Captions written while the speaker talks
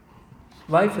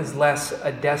Life is less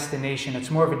a destination,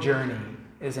 it's more of a journey,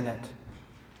 isn't it?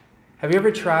 Have you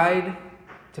ever tried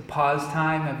to pause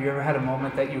time? Have you ever had a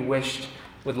moment that you wished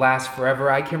would last forever?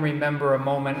 I can remember a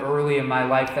moment early in my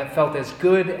life that felt as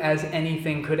good as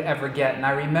anything could ever get, and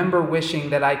I remember wishing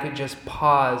that I could just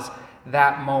pause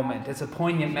that moment. It's a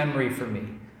poignant memory for me.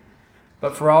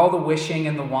 But for all the wishing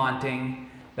and the wanting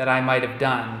that I might have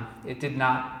done, it did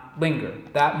not linger.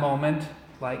 That moment,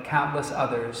 like countless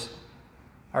others,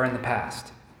 are in the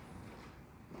past.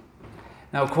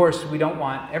 Now, of course, we don't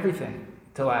want everything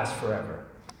to last forever,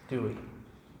 do we?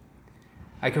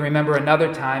 I can remember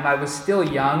another time I was still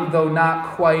young, though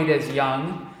not quite as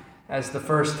young as the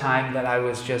first time that I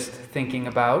was just thinking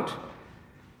about.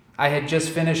 I had just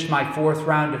finished my 4th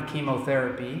round of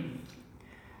chemotherapy.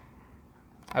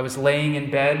 I was laying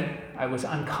in bed, I was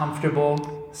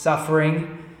uncomfortable,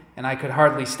 suffering, and I could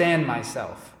hardly stand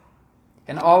myself.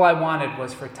 And all I wanted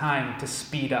was for time to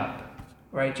speed up,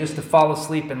 right? Just to fall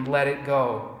asleep and let it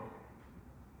go.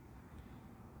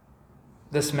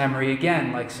 This memory,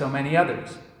 again, like so many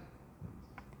others,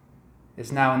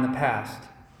 is now in the past.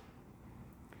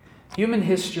 Human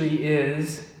history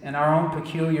is, and our own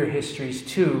peculiar histories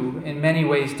too, in many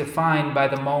ways defined by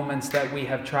the moments that we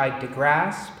have tried to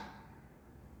grasp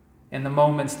and the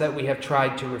moments that we have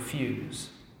tried to refuse.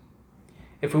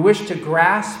 If we wish to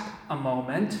grasp a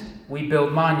moment, we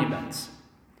build monuments.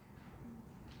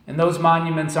 And those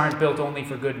monuments aren't built only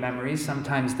for good memories.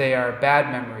 Sometimes they are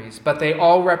bad memories. But they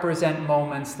all represent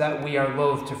moments that we are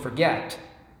loath to forget.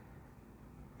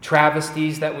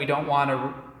 Travesties that we don't want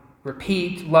to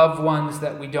repeat. Loved ones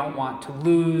that we don't want to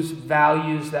lose.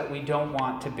 Values that we don't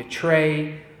want to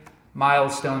betray.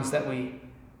 Milestones that we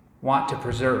want to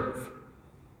preserve.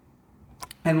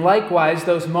 And likewise,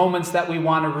 those moments that we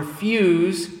want to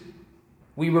refuse,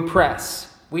 we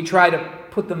repress. We try to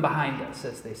put them behind us,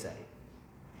 as they say.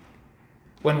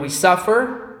 When we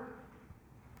suffer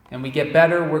and we get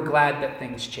better, we're glad that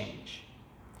things change.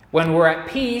 When we're at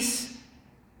peace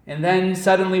and then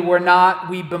suddenly we're not,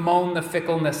 we bemoan the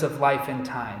fickleness of life and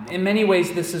time. In many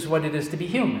ways, this is what it is to be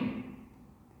human.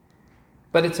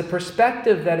 But it's a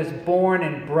perspective that is born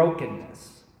in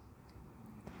brokenness.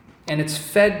 And it's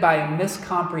fed by a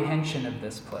miscomprehension of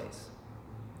this place.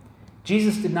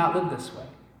 Jesus did not live this way.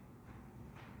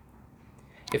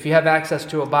 If you have access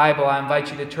to a Bible, I invite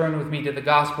you to turn with me to the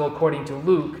Gospel according to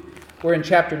Luke. We're in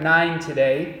chapter 9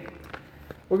 today.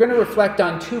 We're going to reflect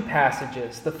on 2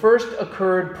 passages. The first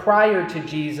occurred prior to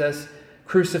Jesus'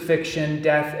 crucifixion,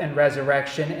 death, and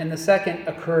resurrection, and the second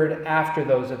occurred after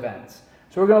those events.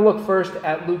 So we're going to look first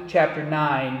at Luke chapter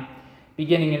 9,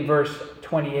 beginning in verse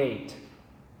 28.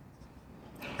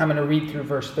 I'm going to read through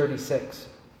verse 36.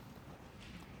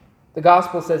 The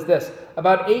Gospel says this: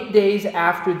 About 8 days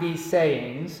after these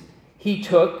sayings,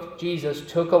 Jesus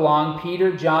took along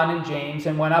Peter, John, and James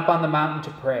and went up on the mountain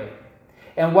to pray.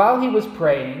 And while he was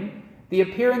praying, the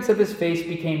appearance of his face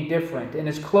became different, and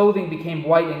his clothing became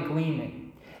white and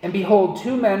gleaming. And behold,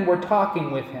 2 men were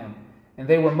talking with him, and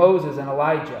they were Moses and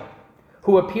Elijah,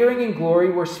 who appearing in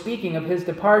glory were speaking of his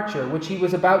departure, which he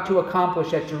was about to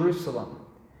accomplish at Jerusalem.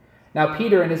 Now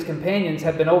Peter and his companions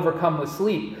had been overcome with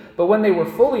sleep, but when they were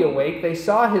fully awake, they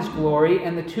saw his glory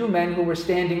and the 2 men who were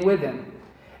standing with him.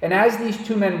 And as these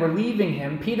 2 men were leaving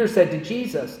him, Peter said to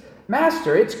Jesus,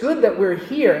 Master, it's good that we're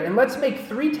here, and let's make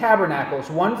 3 tabernacles,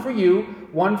 one for you,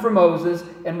 one for Moses,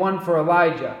 and one for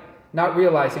Elijah, not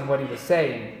realizing what he was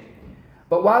saying.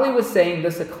 But while he was saying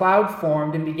this, a cloud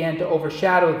formed and began to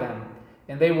overshadow them,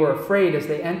 and they were afraid as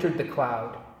they entered the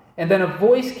cloud. And then a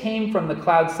voice came from the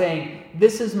cloud saying,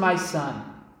 This is my son,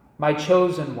 my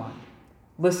chosen one.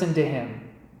 Listen to him.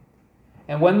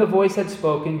 And when the voice had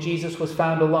spoken, Jesus was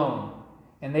found alone.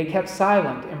 And they kept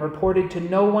silent and reported to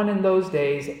no one in those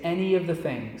days any of the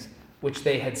things which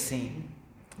they had seen.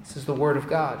 This is the word of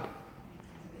God.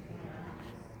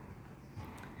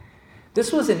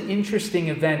 This was an interesting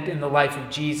event in the life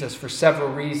of Jesus for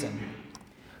several reasons.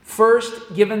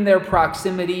 First, given their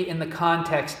proximity in the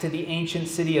context to the ancient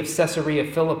city of Caesarea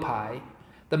Philippi,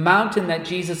 the mountain that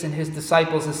Jesus and his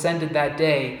disciples ascended that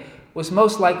day was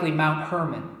most likely Mount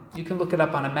Hermon. You can look it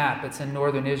up on a map. It's in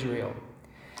northern Israel.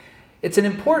 It's an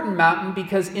important mountain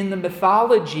because in the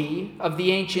mythology of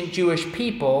the ancient Jewish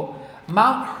people,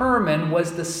 Mount Hermon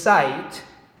was the site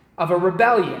of a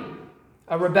rebellion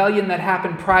that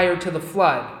happened prior to the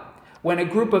flood, when a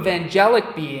group of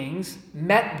angelic beings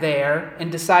met there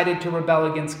and decided to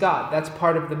rebel against God. That's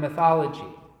part of the mythology.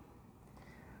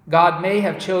 God may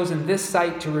have chosen this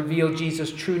site to reveal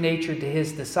Jesus' true nature to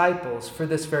his disciples for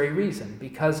this very reason,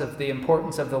 because of the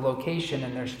importance of the location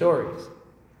in their stories.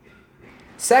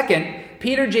 Second,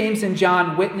 Peter, James, and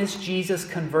John witnessed Jesus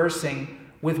conversing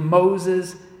with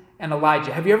Moses and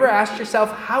Elijah. Have you ever asked yourself,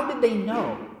 how did they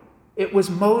know it was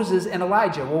Moses and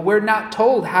Elijah? Well, we're not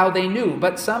told how they knew,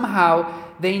 but somehow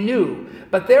they knew.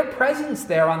 But their presence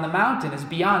there on the mountain is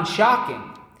beyond shocking.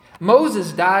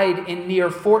 Moses died in near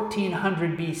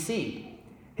 1400 BC.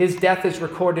 His death is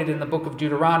recorded in the book of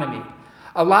Deuteronomy.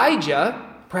 Elijah,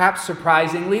 perhaps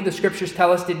surprisingly, the scriptures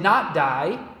tell us, did not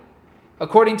die.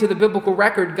 According to the biblical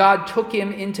record, God took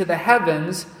him into the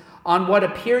heavens on what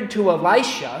appeared to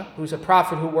Elisha, who's a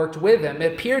prophet who worked with him.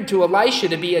 It appeared to Elisha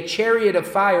to be a chariot of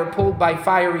fire pulled by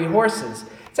fiery horses.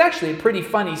 It's actually a pretty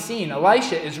funny scene.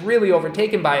 Elisha is really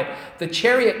overtaken by it. The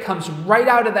chariot comes right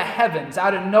out of the heavens,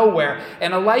 out of nowhere,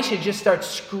 and Elisha just starts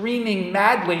screaming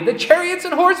madly, "The chariots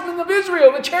and horsemen of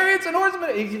Israel! The chariots and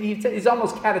horsemen!" He's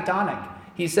almost catatonic.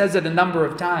 He says it a number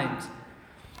of times.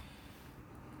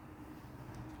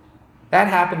 That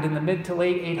happened in the mid to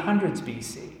late 800s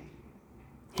BC.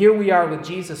 Here we are with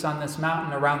Jesus on this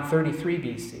mountain around 33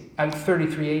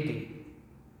 AD.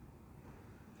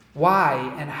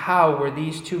 Why and how were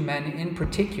these two men in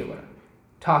particular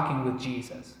talking with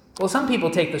Jesus? Well, some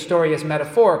people take the story as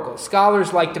metaphorical.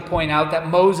 Scholars like to point out that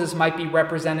Moses might be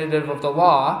representative of the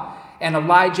law and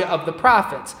Elijah of the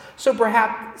prophets. So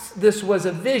perhaps this was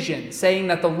a vision, saying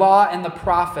that the law and the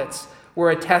prophets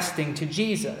were attesting to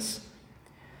Jesus.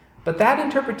 But that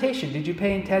interpretation, did you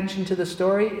pay attention to the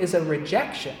story, is a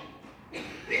rejection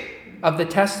of the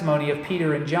testimony of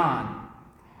Peter and John,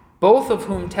 both of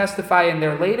whom testify in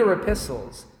their later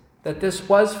epistles that this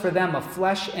was for them a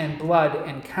flesh and blood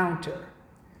encounter.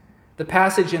 The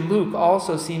passage in Luke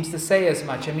also seems to say as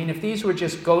much. I mean, if these were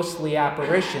just ghostly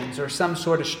apparitions or some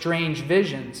sort of strange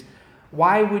visions,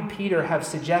 why would Peter have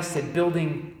suggested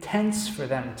building tents for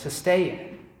them to stay in?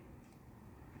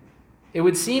 It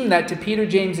would seem that to Peter,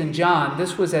 James, and John,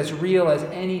 this was as real as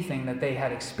anything that they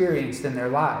had experienced in their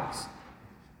lives.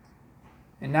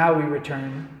 And now we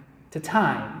return to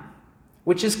time,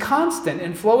 which is constant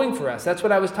and flowing for us. That's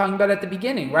what I was talking about at the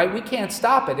beginning, right? We can't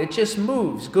stop it. It just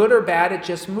moves. Good or bad, it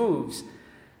just moves.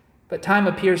 But time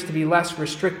appears to be less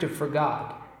restrictive for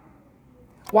God.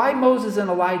 Why Moses and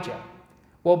Elijah?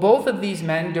 Well, both of these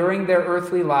men, during their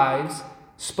earthly lives,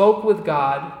 spoke with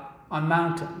God on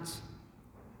mountains.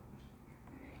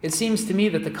 It seems to me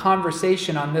that the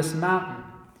conversation on this mountain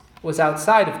was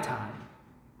outside of time.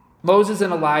 Moses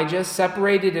and Elijah,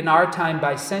 separated in our time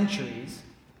by centuries,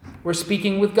 were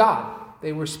speaking with God.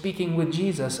 They were speaking with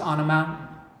Jesus on a mountain.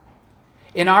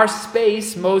 In our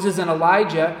space, Moses and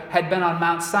Elijah had been on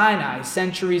Mount Sinai,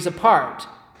 centuries apart.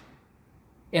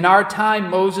 In our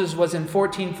time, Moses was in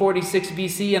 1446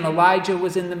 BC and Elijah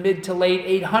was in the mid to late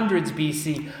 800s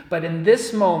BC. But in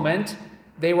this moment,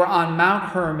 they were on Mount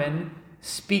Hermon,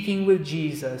 speaking with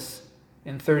Jesus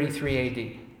in 33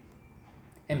 AD.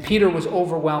 And Peter was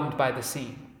overwhelmed by the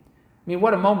scene. I mean,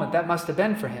 what a moment that must have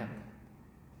been for him.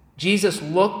 Jesus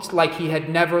looked like he had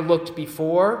never looked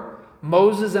before.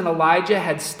 Moses and Elijah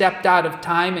had stepped out of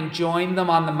time and joined them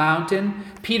on the mountain.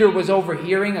 Peter was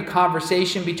overhearing a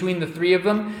conversation between the three of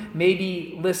them,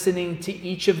 maybe listening to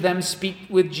each of them speak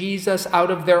with Jesus out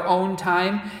of their own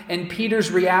time. And Peter's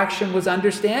reaction was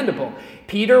understandable.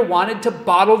 Peter wanted to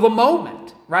bottle the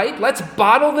moment, right? Let's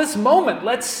bottle this moment.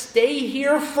 Let's stay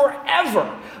here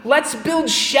forever. Let's build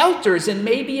shelters and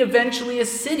maybe eventually a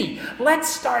city. Let's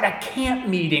start a camp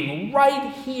meeting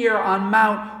right here on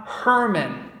Mount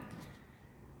Hermon.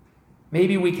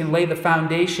 Maybe we can lay the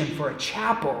foundation for a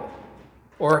chapel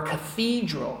or a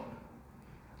cathedral.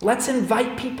 Let's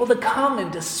invite people to come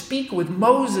and to speak with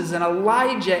Moses and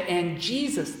Elijah and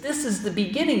Jesus. This is the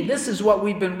beginning. This is what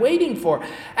we've been waiting for.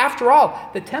 After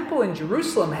all, the temple in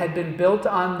Jerusalem had been built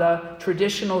on the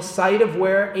traditional site of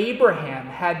where Abraham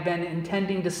had been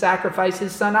intending to sacrifice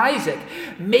his son Isaac.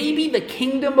 Maybe the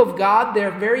kingdom of God,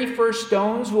 their very first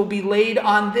stones, will be laid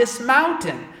on this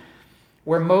mountain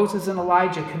where Moses and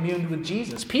Elijah communed with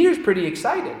Jesus. Peter's pretty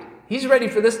excited. He's ready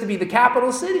for this to be the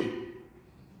capital city.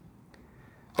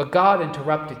 But God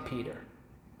interrupted Peter.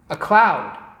 A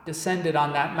cloud descended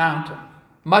on that mountain,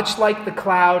 much like the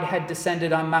cloud had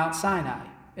descended on Mount Sinai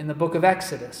in the book of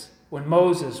Exodus when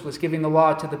Moses was giving the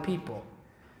law to the people.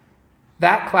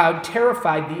 That cloud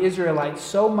terrified the Israelites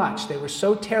so much, they were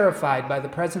so terrified by the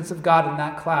presence of God in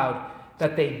that cloud,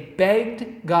 that they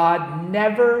begged God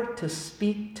never to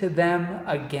speak to them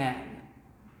again.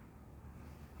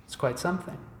 It's quite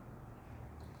something.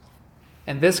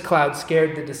 And this cloud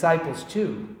scared the disciples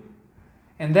too.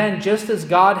 And then, just as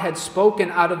God had spoken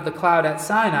out of the cloud at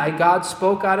Sinai, God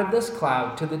spoke out of this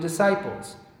cloud to the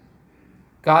disciples.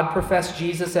 God professed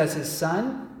Jesus as his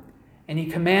son, and he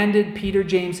commanded Peter,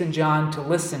 James, and John to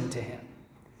listen to him.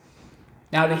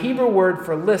 Now, the Hebrew word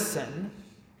for listen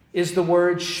is the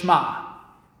word shema.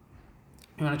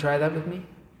 You want to try that with me?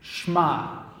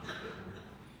 Shema.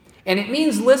 And it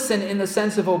means listen in the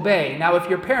sense of obey. Now, if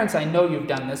your parents, I know you've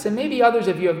done this, and maybe others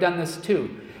of you have done this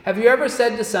too. Have you ever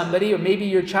said to somebody, or maybe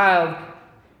your child,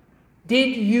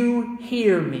 "Did you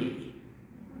hear me?"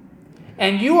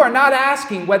 And you are not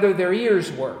asking whether their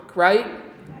ears work, right?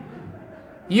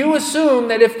 You assume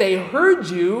that if they heard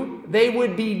you, they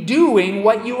would be doing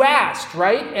what you asked,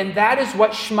 right? And that is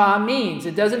what Shema means.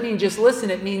 It doesn't mean just listen,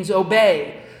 it means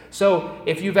obey. So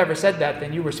if you've ever said that,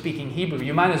 then you were speaking Hebrew.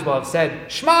 You might as well have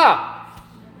said, Shema!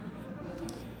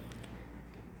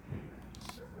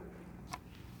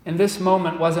 And this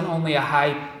moment wasn't only a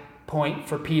high point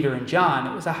for Peter and John,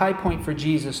 it was a high point for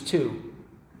Jesus too.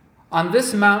 On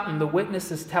this mountain, the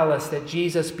witnesses tell us that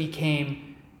Jesus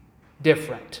became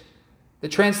different. The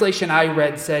translation I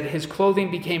read said, his clothing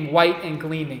became white and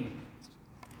gleaming.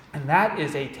 And that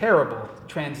is a terrible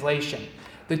translation.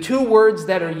 The two words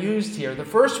that are used here, the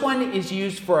first one is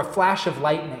used for a flash of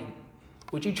lightning.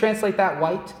 Would you translate that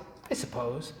white? I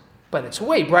suppose. But it's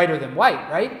way brighter than white,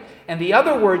 right? And the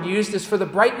other word used is for the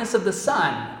brightness of the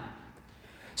sun.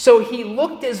 So he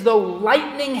looked as though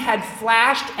lightning had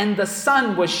flashed and the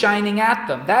sun was shining at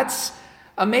them. That's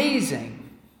amazing.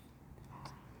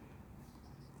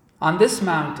 On this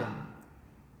mountain,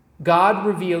 God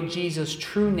revealed Jesus'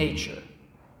 true nature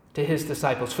to his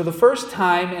disciples. For the first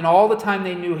time in all the time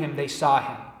they knew him, they saw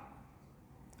him.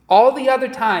 All the other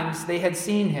times they had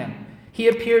seen him, he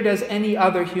appeared as any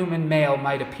other human male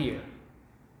might appear.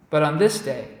 But on this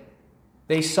day,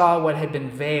 they saw what had been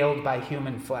veiled by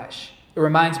human flesh. It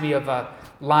reminds me of a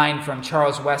line from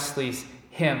Charles Wesley's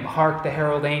hymn, Hark the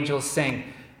Herald Angels Sing.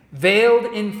 Veiled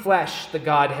in flesh the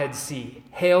Godhead see.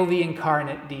 Hail the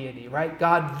incarnate deity, right?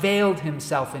 God veiled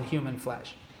himself in human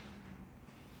flesh.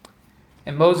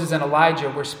 And Moses and Elijah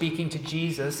were speaking to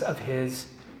Jesus of his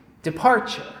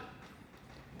departure.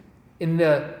 In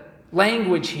the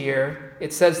language here,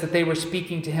 it says that they were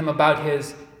speaking to him about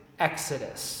his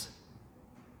exodus.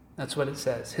 That's what it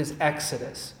says, his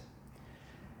exodus.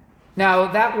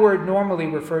 Now, that word normally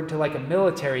referred to like a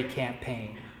military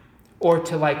campaign, or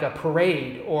to like a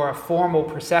parade or a formal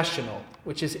processional,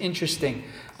 which is interesting.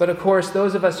 But of course,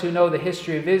 those of us who know the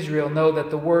history of Israel know that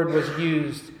the word was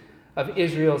used of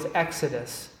Israel's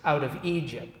exodus out of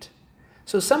Egypt.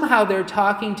 So somehow they're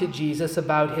talking to Jesus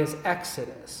about his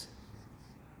exodus.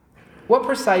 What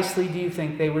precisely do you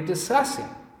think they were discussing?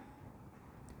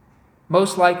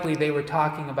 Most likely they were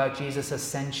talking about Jesus'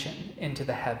 ascension into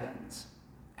the heavens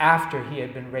after he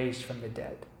had been raised from the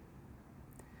dead.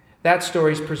 That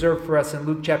story is preserved for us in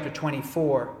Luke chapter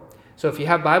 24. So if you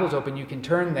have Bibles open, you can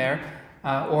turn there,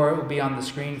 or it will be on the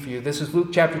screen for you. This is Luke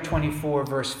chapter 24,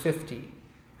 verse 50.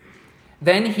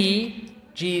 Then he,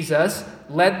 Jesus,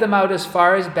 led them out as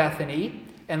far as Bethany,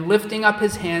 and lifting up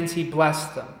his hands, he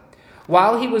blessed them.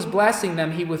 While he was blessing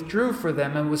them, he withdrew for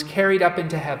them and was carried up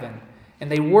into heaven.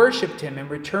 And they worshipped him and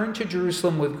returned to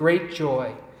Jerusalem with great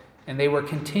joy. And they were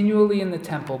continually in the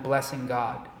temple blessing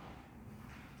God.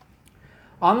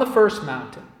 On the first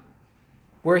mountain,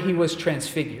 where he was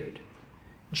transfigured,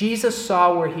 Jesus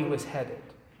saw where he was headed.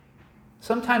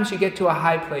 Sometimes you get to a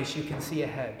high place, you can see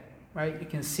ahead. Right? You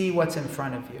can see what's in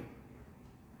front of you.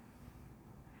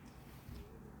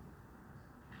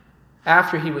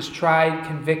 After he was tried,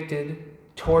 convicted,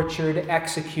 tortured,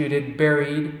 executed,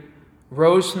 buried,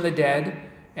 rose from the dead,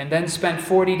 and then spent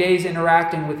 40 days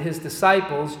interacting with his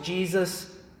disciples,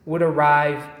 Jesus would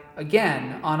arrive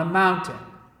again on a mountain,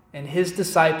 and his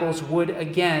disciples would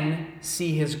again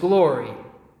see his glory.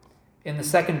 In the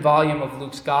second volume of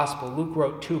Luke's Gospel, Luke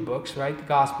wrote 2 books, right? The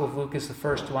Gospel of Luke is the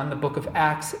first one. The book of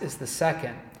Acts is the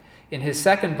second. In his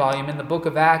second volume, in the book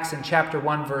of Acts, in chapter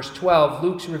 1, verse 12,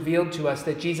 Luke's revealed to us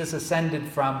that Jesus ascended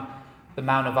from the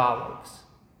Mount of Olives.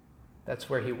 That's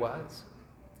where he was,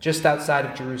 just outside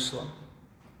of Jerusalem.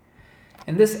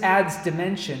 And this adds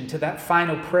dimension to that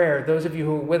final prayer. Those of you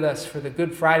who were with us for the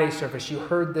Good Friday service, you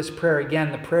heard this prayer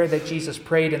again, the prayer that Jesus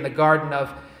prayed in the Garden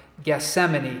of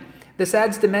Gethsemane. This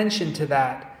adds dimension to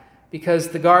that because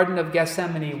the Garden of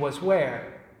Gethsemane was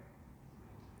where?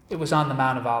 It was on the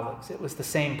Mount of Olives. It was the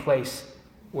same place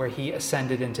where he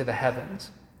ascended into the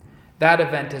heavens. That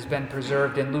event has been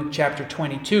preserved in Luke chapter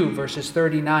 22, verses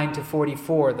 39 to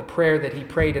 44, the prayer that he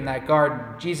prayed in that garden.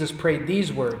 Jesus prayed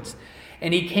these words,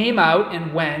 "And he came out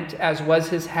and went, as was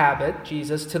his habit,"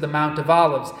 Jesus, "to the Mount of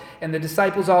Olives, and the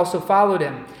disciples also followed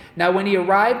him. Now when he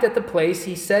arrived at the place,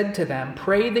 he said to them,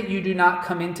 'Pray that you do not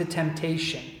come into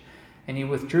temptation.' And he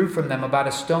withdrew from them about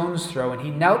a stone's throw, and he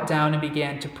knelt down and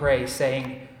began to pray,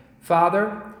 saying,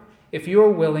 'Father, if you are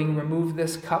willing, remove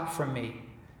this cup from me.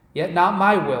 Yet not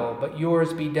my will, but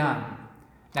yours be done."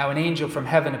 Now an angel from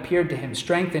heaven appeared to him,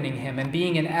 strengthening him, and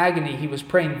being in agony, he was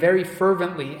praying very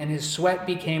fervently, and his sweat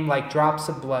became like drops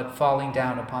of blood falling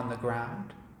down upon the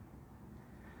ground.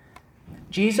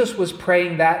 Jesus was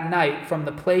praying that night from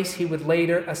the place he would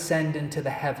later ascend into the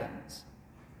heavens,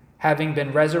 having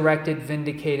been resurrected,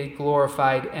 vindicated,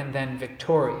 glorified, and then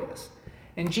victorious.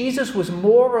 And Jesus was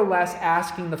more or less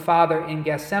asking the Father in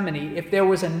Gethsemane if there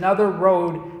was another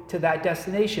road to that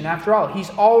destination. After all, he's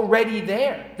already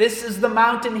there. This is the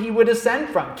mountain he would ascend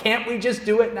from. Can't we just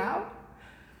do it now?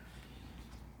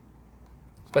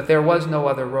 But there was no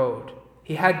other road.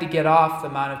 He had to get off the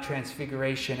Mount of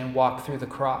Transfiguration and walk through the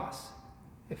cross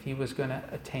if he was going to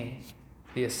attain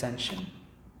the ascension.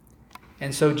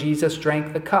 And so Jesus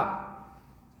drank the cup.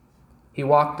 He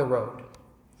walked the road.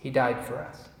 He died for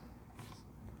us.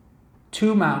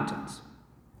 2 mountains,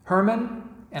 Hermon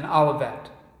and Olivet,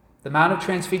 the Mount of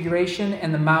Transfiguration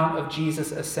and the Mount of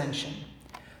Jesus' Ascension.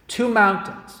 2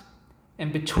 mountains,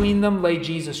 and between them lay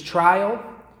Jesus' trial,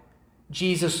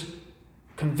 Jesus'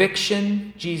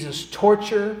 conviction, Jesus'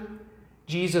 torture,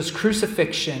 Jesus'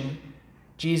 crucifixion,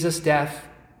 Jesus' death,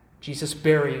 Jesus'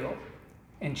 burial,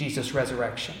 and Jesus'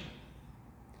 resurrection.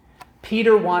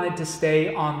 Peter wanted to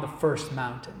stay on the first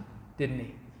mountain, didn't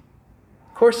he?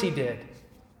 Of course he did.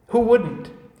 Who wouldn't?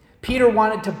 Peter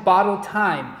wanted to bottle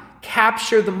time,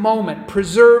 capture the moment,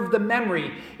 preserve the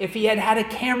memory. If he had had a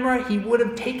camera, he would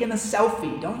have taken a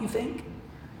selfie, don't you think?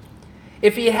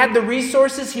 If he had the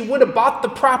resources, he would have bought the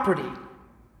property.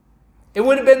 It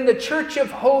would have been the Church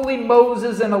of Holy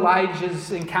Moses and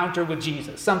Elijah's encounter with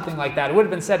Jesus, something like that. It would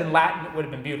have been said in Latin. It would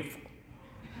have been beautiful.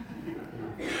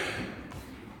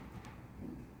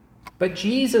 But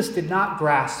Jesus did not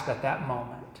grasp at that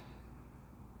moment.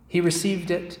 He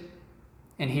received it,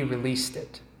 and he released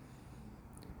it.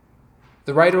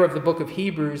 The writer of the book of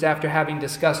Hebrews, after having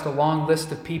discussed a long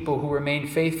list of people who remained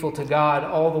faithful to God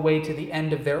all the way to the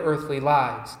end of their earthly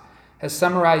lives, has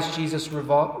summarized Jesus'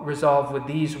 resolve with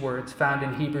these words found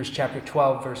in Hebrews chapter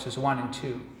 12, verses 1 and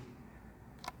 2.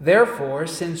 "Therefore,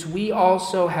 since we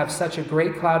also have such a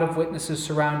great cloud of witnesses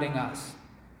surrounding us,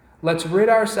 let's rid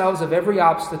ourselves of every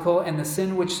obstacle and the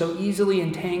sin which so easily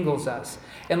entangles us,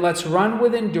 and let's run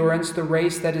with endurance the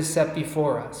race that is set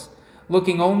before us,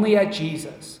 looking only at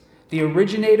Jesus, the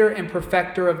originator and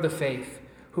perfecter of the faith,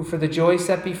 who for the joy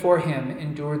set before him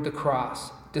endured the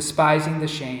cross, despising the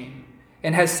shame,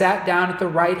 and has sat down at the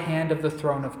right hand of the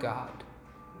throne of God."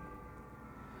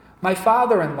 My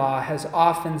father-in-law has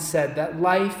often said that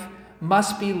life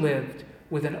must be lived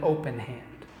with an open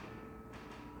hand.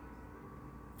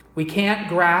 We can't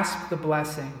grasp the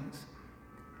blessings.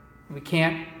 We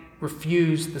can't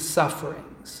refuse the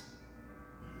sufferings.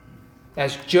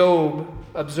 As Job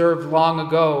observed long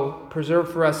ago,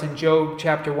 preserved for us in Job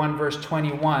chapter 1, verse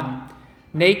 21,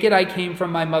 "Naked I came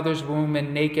from my mother's womb,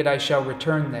 and naked I shall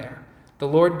return there. The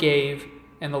Lord gave,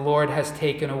 and the Lord has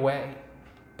taken away.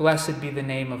 Blessed be the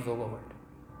name of the Lord."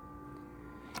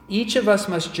 Each of us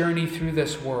must journey through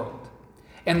this world,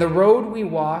 and the road we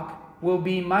walk will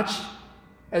be much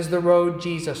as the road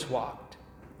Jesus walked,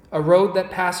 a road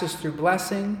that passes through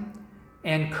blessing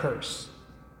and curse.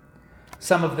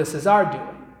 Some of this is our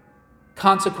doing,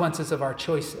 consequences of our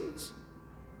choices.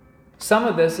 Some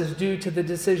of this is due to the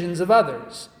decisions of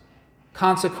others,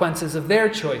 consequences of their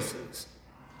choices.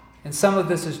 And some of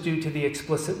this is due to the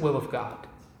explicit will of God.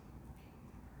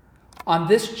 On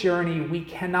this journey, we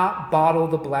cannot bottle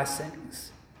the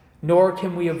blessings, nor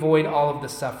can we avoid all of the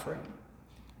suffering.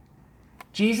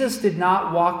 Jesus did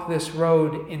not walk this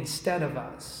road instead of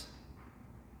us.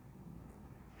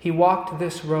 He walked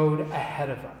this road ahead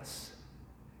of us.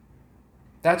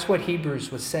 That's what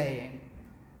Hebrews was saying.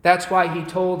 That's why he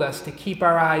told us to keep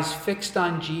our eyes fixed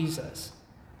on Jesus,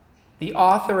 the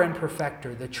author and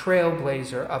perfecter, the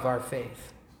trailblazer of our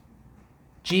faith.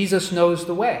 Jesus knows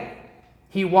the way.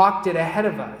 He walked it ahead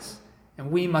of us,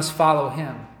 and we must follow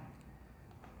him.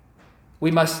 We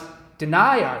must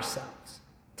deny ourselves,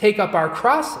 take up our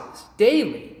crosses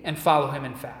daily, and follow him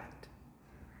in fact.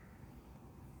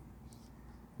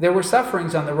 There were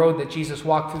sufferings on the road that Jesus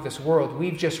walked through this world.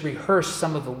 We've just rehearsed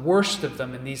some of the worst of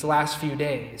them in these last few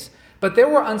days. But there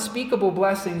were unspeakable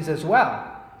blessings as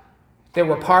well. There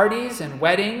were parties and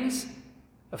weddings,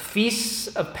 feasts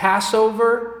of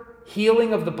Passover,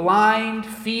 healing of the blind,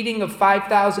 feeding of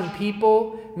 5,000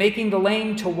 people, making the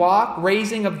lame to walk,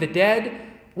 raising of the dead.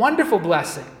 Wonderful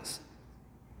blessings.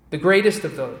 The greatest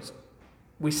of those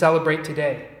we celebrate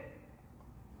today,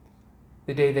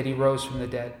 the day that he rose from the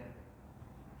dead.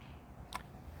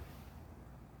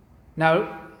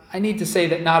 Now, I need to say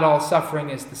that not all suffering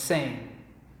is the same.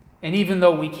 And even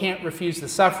though we can't refuse the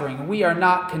suffering, we are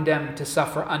not condemned to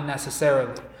suffer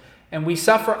unnecessarily. And we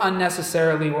suffer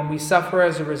unnecessarily when we suffer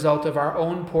as a result of our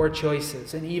own poor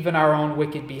choices and even our own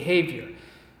wicked behavior.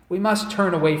 We must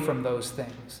turn away from those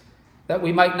things, that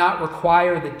we might not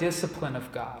require the discipline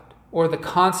of God or the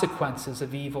consequences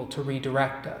of evil to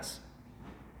redirect us.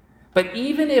 But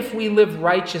even if we live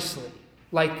righteously,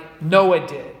 like Noah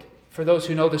did, for those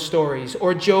who know the stories,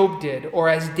 or Job did, or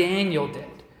as Daniel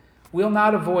did, we'll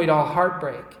not avoid all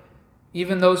heartbreak.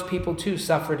 Even those people too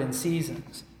suffered in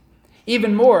seasons.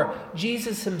 Even more,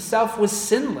 Jesus himself was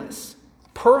sinless,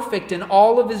 perfect in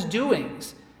all of his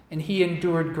doings, and he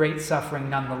endured great suffering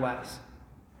nonetheless.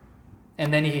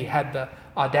 And then he had the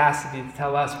audacity to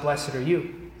tell us, "Blessed are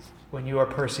you when you are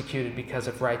persecuted because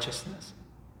of righteousness."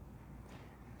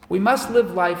 We must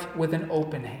live life with an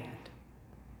open hand,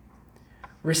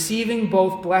 receiving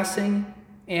both blessing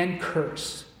and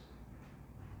curse,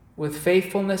 with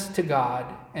faithfulness to God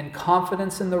and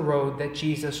confidence in the road that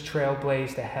Jesus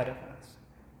trailblazed ahead of us.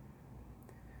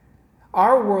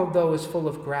 Our world, though, is full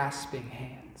of grasping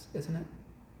hands, isn't it?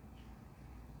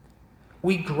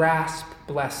 We grasp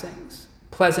blessings,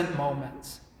 pleasant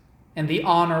moments, and the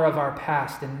honor of our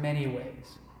past in many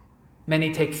ways.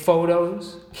 Many take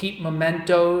photos, keep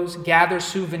mementos, gather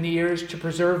souvenirs to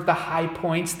preserve the high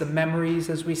points, the memories,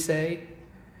 as we say.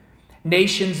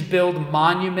 Nations build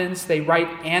monuments, they write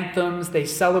anthems, they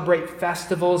celebrate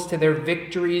festivals to their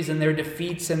victories and their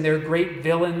defeats and their great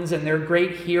villains and their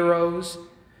great heroes.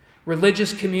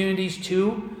 Religious communities,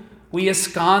 too, we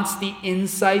ensconce the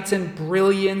insights and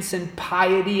brilliance and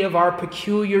piety of our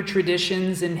peculiar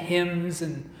traditions in hymns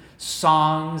and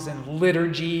songs and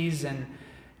liturgies and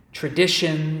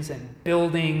traditions and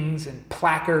buildings and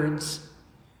placards.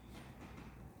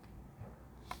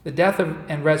 The death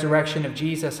and resurrection of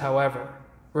Jesus, however,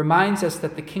 reminds us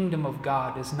that the kingdom of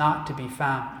God is not to be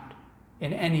found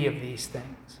in any of these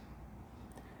things.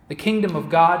 The kingdom of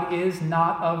God is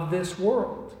not of this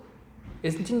world.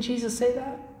 Didn't Jesus say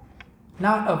that?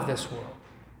 Not of this world.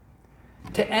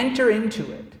 To enter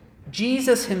into it,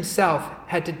 Jesus himself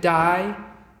had to die,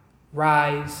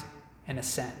 rise, and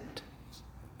ascend.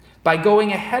 By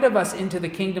going ahead of us into the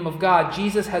kingdom of God,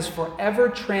 Jesus has forever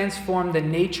transformed the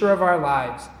nature of our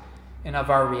lives and of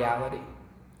our reality.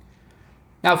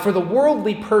 Now, for the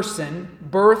worldly person,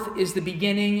 birth is the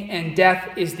beginning and death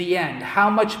is the end.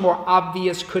 How much more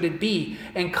obvious could it be?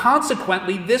 And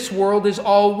consequently, this world is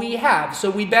all we have, so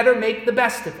we better make the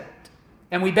best of it.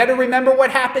 And we better remember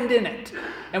what happened in it.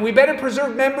 And we better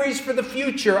preserve memories for the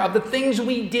future of the things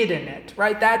we did in it,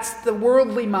 right? That's the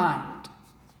worldly mind.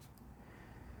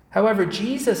 However,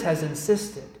 Jesus has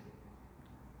insisted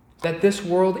that this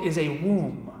world is a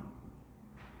womb.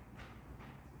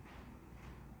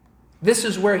 This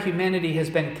is where humanity has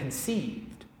been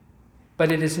conceived,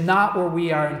 but it is not where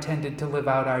we are intended to live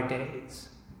out our days.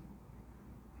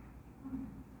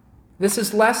 This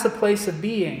is less a place of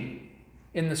being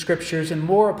in the scriptures and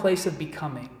more a place of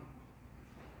becoming.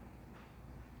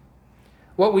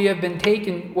 What we have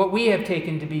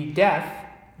taken to be death,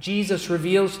 Jesus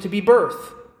reveals to be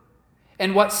birth.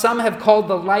 And what some have called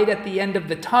the light at the end of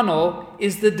the tunnel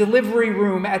is the delivery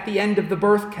room at the end of the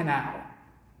birth canal.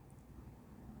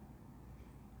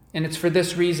 And it's for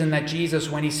this reason that Jesus,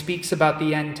 when he speaks about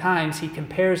the end times, he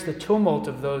compares the tumult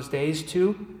of those days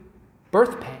to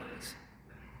birth pains.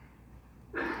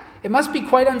 It must be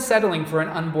quite unsettling for an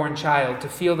unborn child to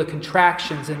feel the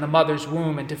contractions in the mother's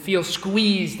womb and to feel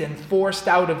squeezed and forced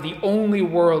out of the only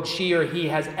world she or he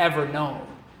has ever known.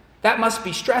 That must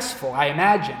be stressful, I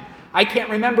imagine. I can't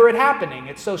remember it happening.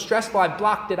 It's so stressful I've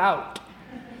blocked it out.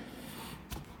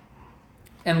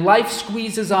 And life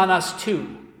squeezes on us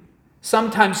too.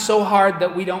 Sometimes so hard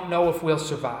that we don't know if we'll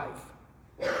survive.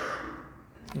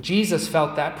 Jesus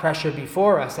felt that pressure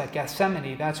before us at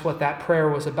Gethsemane. That's what that prayer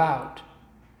was about.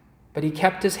 But he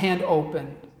kept his hand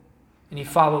open and he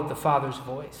followed the Father's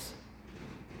voice.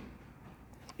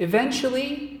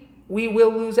 Eventually, we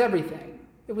will lose everything.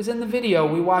 It was in the video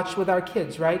we watched with our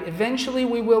kids, right? Eventually,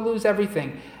 we will lose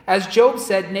everything. As Job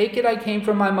said, "Naked I came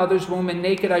from my mother's womb, and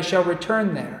naked I shall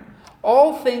return there."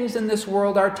 All things in this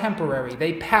world are temporary.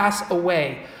 They pass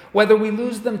away. Whether we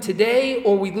lose them today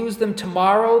or we lose them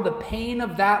tomorrow, the pain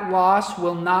of that loss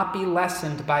will not be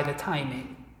lessened by the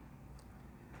timing.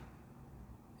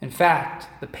 In fact,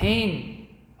 the pain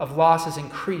of loss is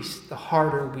increased the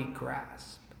harder we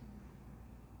grasp.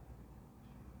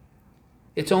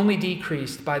 It's only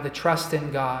decreased by the trust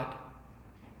in God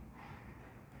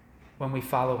when we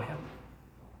follow him.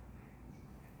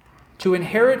 To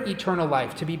inherit eternal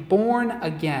life, to be born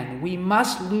again, we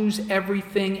must lose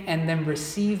everything and then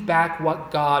receive back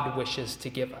what God wishes to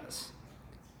give us.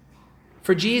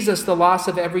 For Jesus, the loss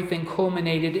of everything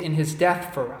culminated in his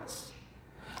death for us.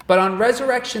 But on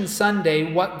Resurrection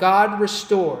Sunday, what God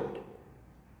restored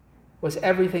was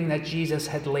everything that Jesus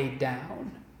had laid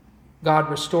down. God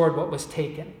restored what was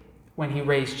taken when he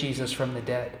raised Jesus from the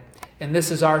dead. And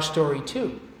this is our story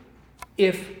too,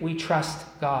 if we trust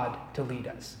God to lead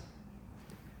us.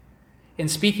 In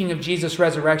speaking of Jesus'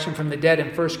 resurrection from the dead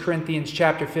in 1 Corinthians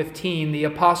chapter 15, the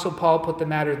Apostle Paul put the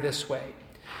matter this way.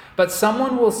 But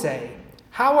someone will say,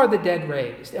 how are the dead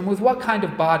raised? And with what kind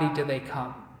of body do they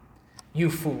come? You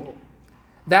fool.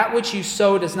 That which you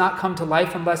sow does not come to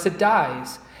life unless it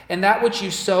dies. And that which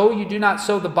you sow, you do not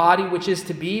sow the body which is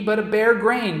to be, but a bare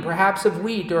grain, perhaps of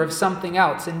wheat or of something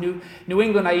else. In New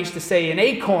England, I used to say an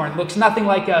acorn looks nothing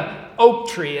like an oak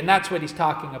tree, and that's what he's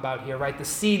talking about here, right? The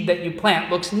seed that you plant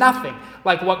looks nothing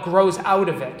like what grows out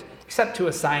of it, except to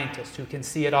a scientist who can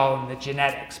see it all in the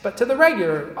genetics. But to the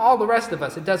regular, all the rest of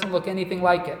us, it doesn't look anything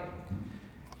like it.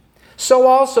 So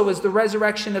also is the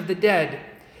resurrection of the dead.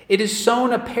 It is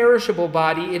sown a perishable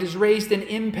body, it is raised an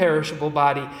imperishable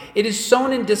body. It is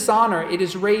sown in dishonor, it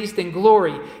is raised in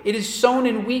glory. It is sown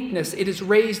in weakness, it is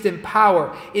raised in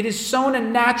power. It is sown a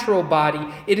natural body,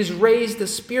 it is raised a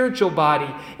spiritual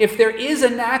body. If there is a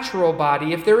natural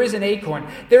body, if there is an acorn,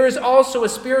 there is also a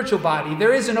spiritual body,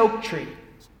 there is an oak tree.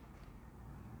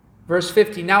 Verse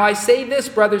 50, now I say this,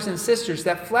 brothers and sisters,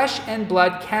 that flesh and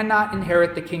blood cannot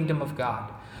inherit the kingdom of God,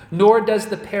 nor does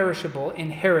the perishable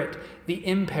inherit the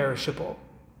imperishable.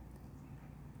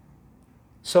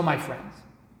 So, my friends,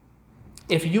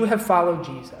 if you have followed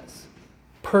Jesus,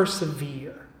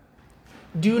 persevere.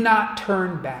 Do not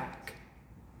turn back.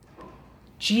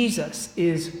 Jesus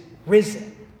is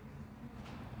risen.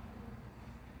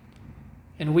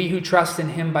 And we who trust in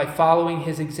him by following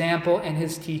his example and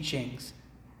his teachings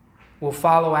will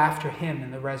follow after him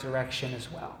in the resurrection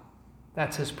as well.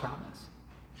 That's his promise.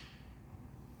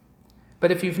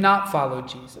 But if you've not followed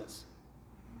Jesus,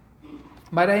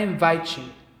 might I invite you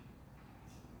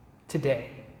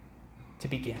today to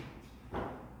begin?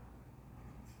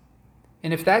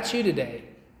 And if that's you today,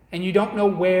 and you don't know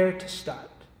where to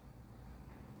start,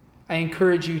 I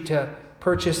encourage you to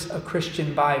purchase a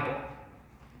Christian Bible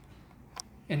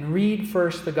and read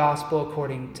first the Gospel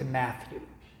according to Matthew.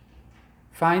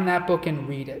 Find that book and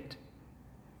read it.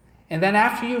 And then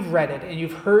after you've read it and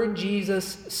you've heard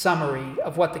Jesus' summary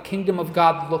of what the kingdom of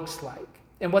God looks like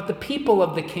and what the people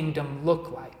of the kingdom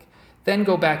look like, then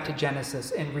go back to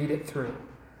Genesis and read it through.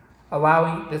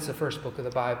 That's the first book of the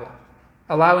Bible.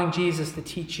 Allowing Jesus to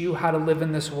teach you how to live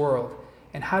in this world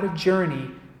and how to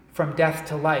journey from death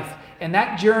to life. And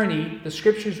that journey, the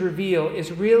scriptures reveal,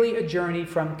 is really a journey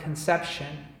from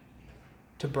conception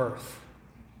to birth.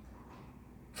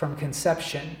 From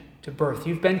conception to birth.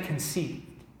 You've been conceived,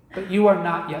 but you are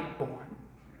not yet born.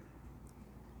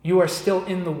 You are still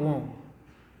in the womb.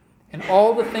 And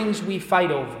all the things we fight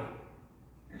over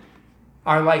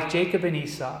are like Jacob and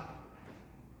Esau,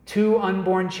 two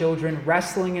unborn children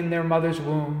wrestling in their mother's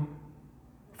womb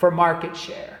for market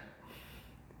share,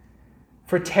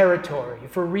 for territory,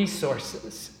 for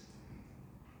resources,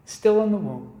 still in the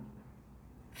womb,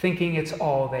 thinking it's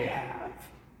all they have.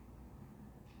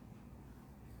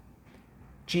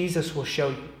 Jesus will show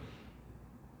you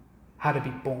how to be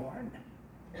born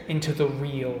into the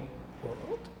real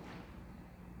world.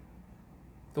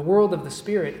 The world of the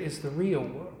Spirit is the real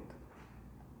world.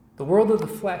 The world of the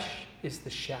flesh is the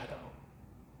shadow.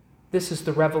 This is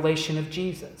the revelation of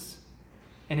Jesus,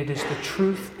 and it is the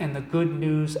truth and the good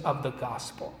news of the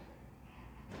gospel,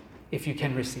 if you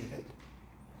can receive it.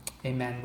 Amen.